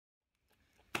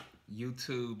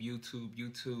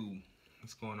YouTube.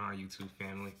 What's going on, YouTube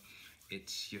family?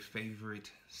 It's your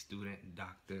favorite student,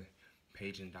 Dr.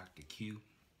 Page and Dr. Q.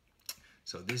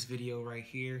 So this video right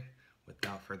here,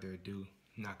 without further ado,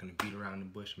 I'm not gonna beat around the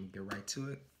bush. I'm gonna get right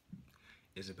to it.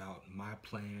 Is about my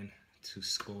plan to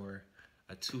score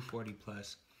a 240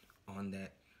 plus on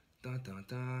that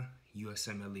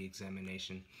Usmle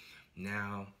examination.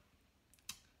 Now,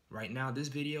 right now, this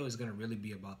video is gonna really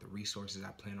be about the resources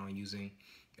I plan on using.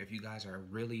 If you guys are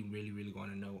really going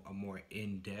to know a more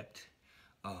in-depth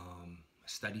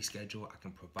study schedule, I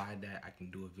can provide that. I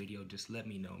can do a video. Just let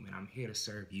me know, man. I'm here to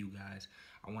serve you guys.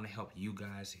 I want to help you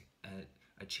guys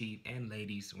achieve, and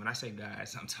ladies. When I say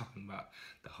guys, I'm talking about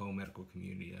the whole medical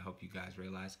community. I hope you guys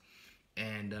realize.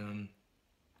 And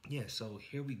yeah, so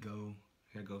here we go.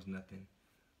 Here goes nothing.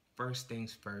 First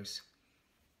things first,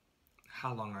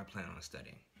 how long I plan on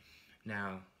studying.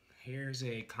 Now, here's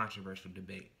a controversial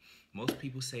debate. Most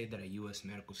people say that a U.S.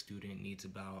 medical student needs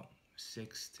about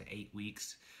 6 to 8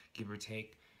 weeks, give or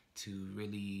take, to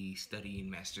really study and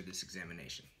master this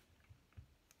examination.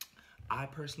 I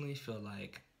personally feel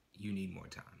like you need more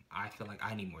time. I feel like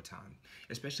I need more time,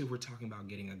 especially if we're talking about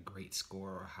getting a great score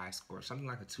or a high score, something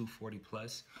like a 240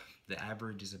 plus. The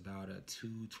average is about a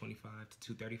 225 to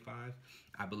 235,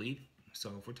 I believe.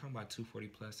 So if we're talking about 240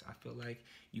 plus, I feel like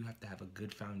you have to have a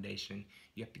good foundation.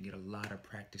 You have to get a lot of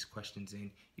practice questions in.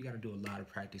 You got to do a lot of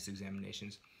practice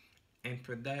examinations. And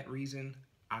for that reason,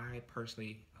 I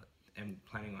personally am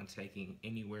planning on taking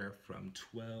anywhere from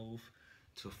 12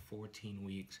 to 14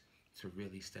 weeks to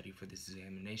really study for this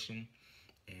examination.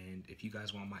 And if you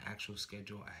guys want my actual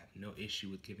schedule, I have no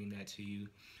issue with giving that to you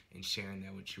and sharing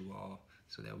that with you all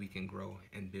so that we can grow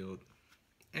and build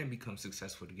and become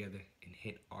successful together and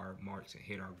hit our marks and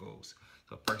hit our goals.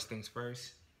 So first things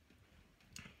first,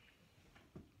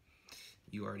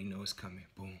 you already know it's coming.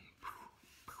 Boom.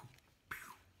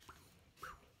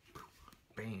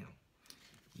 Bam.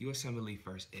 Usmle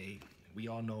First Aid. We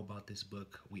all know about this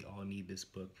book. We all need this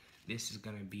book. This is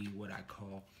going to be what I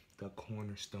call the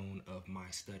cornerstone of my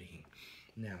studying.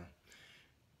 Now,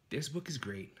 this book is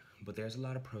great, but there's a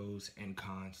lot of pros and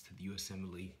cons to the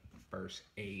Usmle First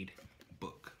Aid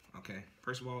book. Okay,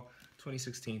 first of all,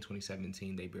 2016,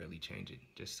 2017, they barely change it,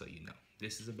 just so you know.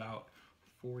 This is about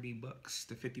 40 bucks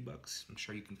to 50 bucks. I'm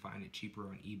sure you can find it cheaper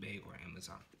on eBay or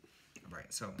Amazon. All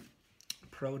right, so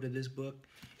pro to this book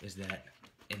is that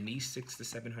in these 600 to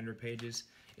 700 pages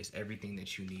is everything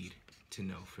that you need to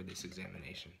know for this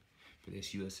examination, for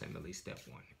this Usmle Step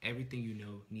 1. Everything you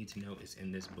need to know is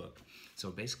in this book. So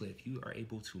basically, if you are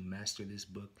able to master this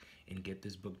book and get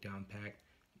this book down packed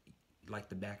like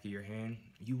the back of your hand,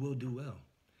 you will do well.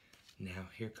 Now,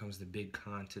 here comes the big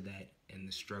con to that and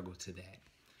the struggle to that.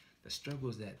 The struggle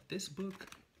is that this book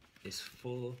is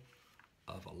full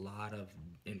of a lot of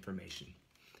information,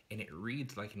 and it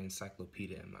reads like an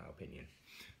encyclopedia, in my opinion.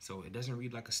 So it doesn't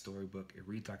read like a storybook, it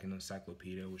reads like an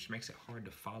encyclopedia, which makes it hard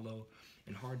to follow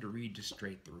and hard to read just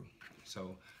straight through.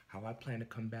 So how I plan to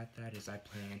combat that is I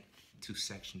plan to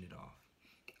section it off.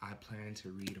 I plan to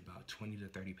read about 20 to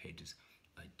 30 pages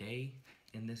a day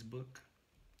in this book,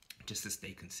 just to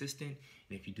stay consistent.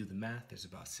 And if you do the math, there's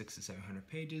about 600 to 700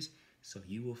 pages, so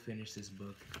you will finish this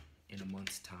book in a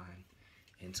month's time.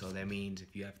 And so that means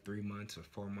if you have 3 months or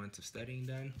 4 months of studying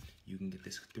done, you can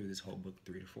get through this whole book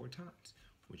 3 to 4 times,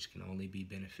 which can only be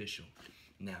beneficial.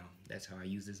 Now, that's how I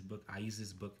use this book. I use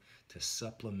this book to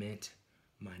supplement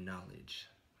my knowledge.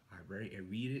 I read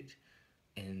it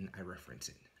and I reference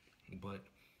it, but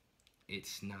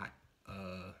it's not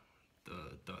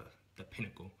the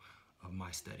pinnacle of my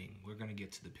studying. We're gonna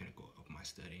get to the pinnacle of my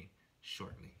studying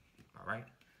shortly. All right.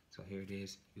 So here it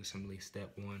is. Usmle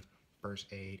Step 1,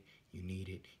 First Aid. You need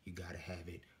it. You gotta have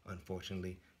it.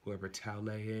 Unfortunately, whoever Tale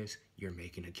is, you're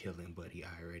making a killing, buddy.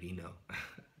 I already know.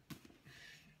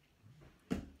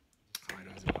 All right,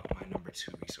 that's about my number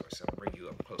 2 resource. I'll bring you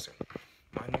up closer.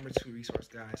 My number 2 resource,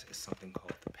 guys, is something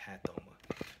called the Pathoma.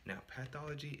 Now,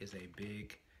 pathology is a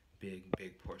big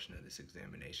portion of this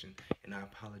examination, and I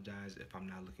apologize if I'm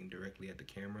not looking directly at the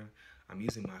camera. I'm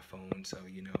using my phone, so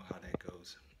you know how that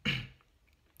goes.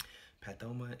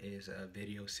 Pathoma is a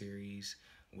video series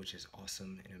which is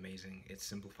awesome and amazing. It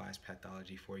simplifies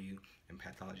pathology for you, and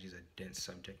pathology is a dense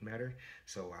subject matter,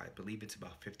 so I believe it's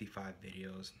about 55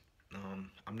 videos.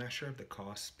 I'm not sure of the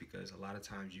cost because a lot of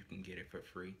times you can get it for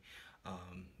free.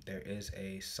 There is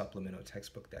a supplemental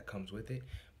textbook that comes with it,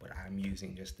 but I'm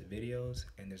using just the videos,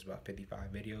 and there's about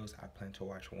 55 videos. I plan to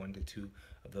watch 1 to 2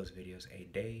 of those videos a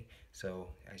day. So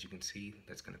as you can see,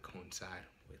 that's going to coincide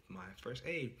with my first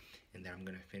aid, and then I'm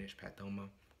going to finish Pathoma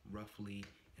roughly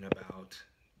in about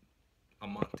a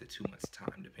month to 2 months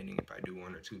time, depending if I do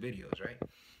 1 or 2 videos, right?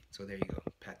 So there you go,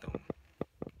 Pathom.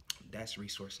 That's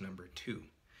resource number 2.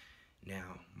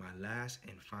 Now, my last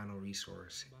and final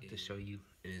resource to show you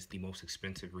is the most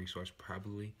expensive resource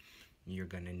probably you're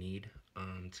gonna need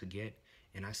to get.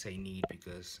 And I say need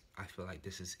because I feel like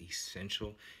this is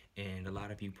essential, and a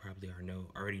lot of you probably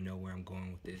already know where I'm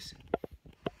going with this.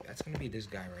 That's gonna be this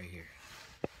guy right here,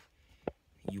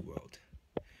 UWorld.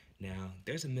 Now,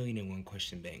 there's 1,000,001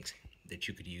 question banks that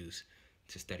you could use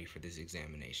to study for this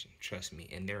examination. Trust me,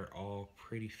 and they're all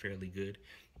pretty fairly good.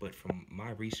 But from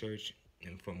my research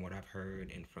and from what I've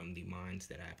heard and from the minds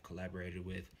that I've collaborated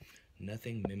with,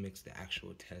 nothing mimics the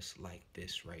actual test like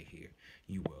this right here,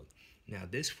 UWorld. Now,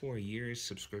 this 4 years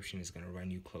subscription is going to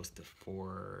run you close to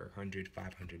 $400,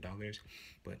 $500.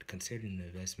 But considering the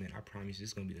investment, I promise this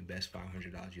is going to be the best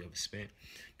 $500 you ever spent.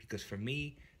 Because for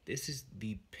me, this is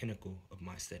the pinnacle of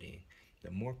my studying. The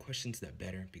more questions, the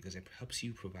better, because it helps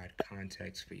you provide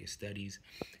context for your studies.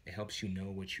 It helps you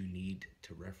know what you need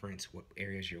to reference, what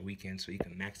areas you're weak in, so you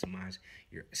can maximize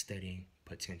your studying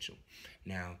potential.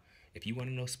 Now, if you want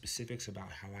to know specifics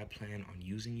about how I plan on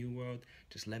using UWorld,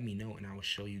 just let me know and I will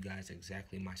show you guys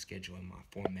exactly my schedule and my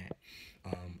format.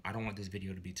 I don't want this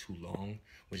video to be too long,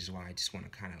 which is why I just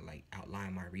want to kind of like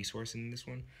outline my resources in this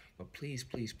one. But please,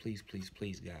 please, please, please,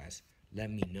 please, guys, let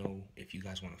me know if you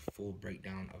guys want a full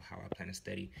breakdown of how I plan to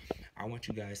study. I want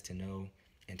you guys to know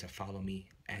and to follow me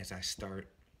as I start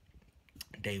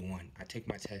day 1. I take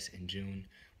my test in June.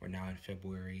 We're now in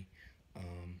February.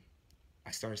 I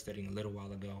started studying a little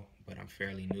while ago, but I'm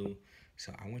fairly new.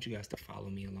 So I want you guys to follow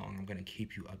me along. I'm going to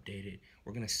keep you updated.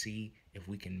 We're going to see if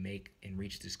we can make and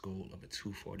reach this goal of a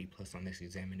 240 plus on this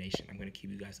examination. I'm going to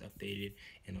keep you guys updated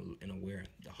and aware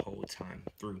the whole time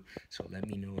through. So let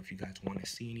me know if you guys want to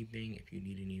see anything, if you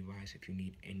need any advice, if you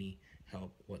need any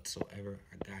help whatsoever.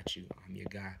 I got you. I'm your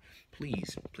guy.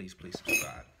 Please, please, please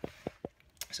subscribe.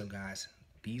 So guys,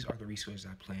 these are the resources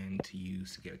I plan to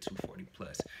use to get a 240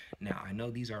 plus. Now, I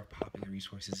know these are popular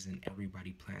resources and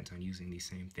everybody plans on using these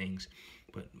same things,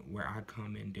 but where I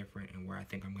come in different and where I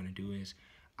think I'm going to do is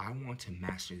I want to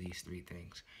master these 3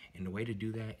 things. And the way to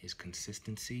do that is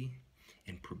consistency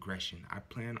and progression. I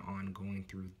plan on going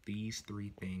through these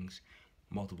 3 things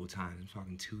multiple times.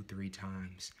 I'm talking 2-3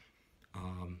 times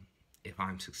if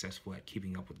I'm successful at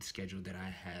keeping up with the schedule that I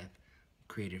have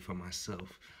created for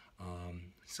myself.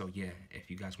 So yeah,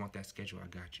 if you guys want that schedule, I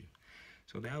got you.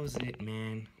 So that was it,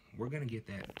 man. We're gonna get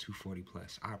that 240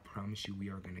 plus. I promise you, we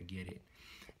are gonna get it.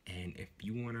 And if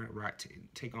you wanna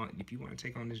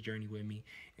take on this journey with me,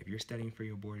 if you're studying for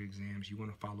your board exams, you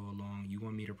wanna follow along, you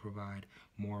want me to provide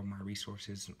more of my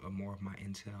resources, more of my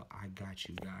intel, I got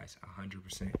you guys,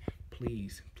 100%.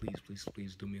 Please, please, please,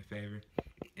 please do me a favor.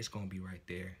 It's gonna be right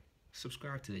there.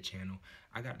 Subscribe to the channel.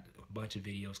 I got a bunch of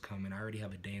videos coming. I already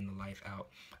have a day in the life out.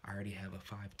 I already have a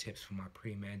 5 tips for my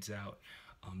pre-meds out.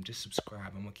 Just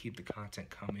subscribe. I'm gonna keep the content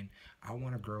coming. I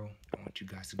want to grow. I want you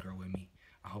guys to grow with me.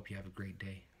 I hope you have a great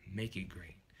day. Make it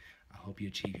great. I hope you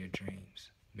achieve your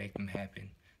dreams. Make them happen.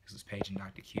 This is Paige and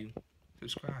Dr. Q.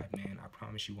 Subscribe, man. I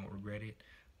promise you won't regret it.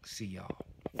 See y'all.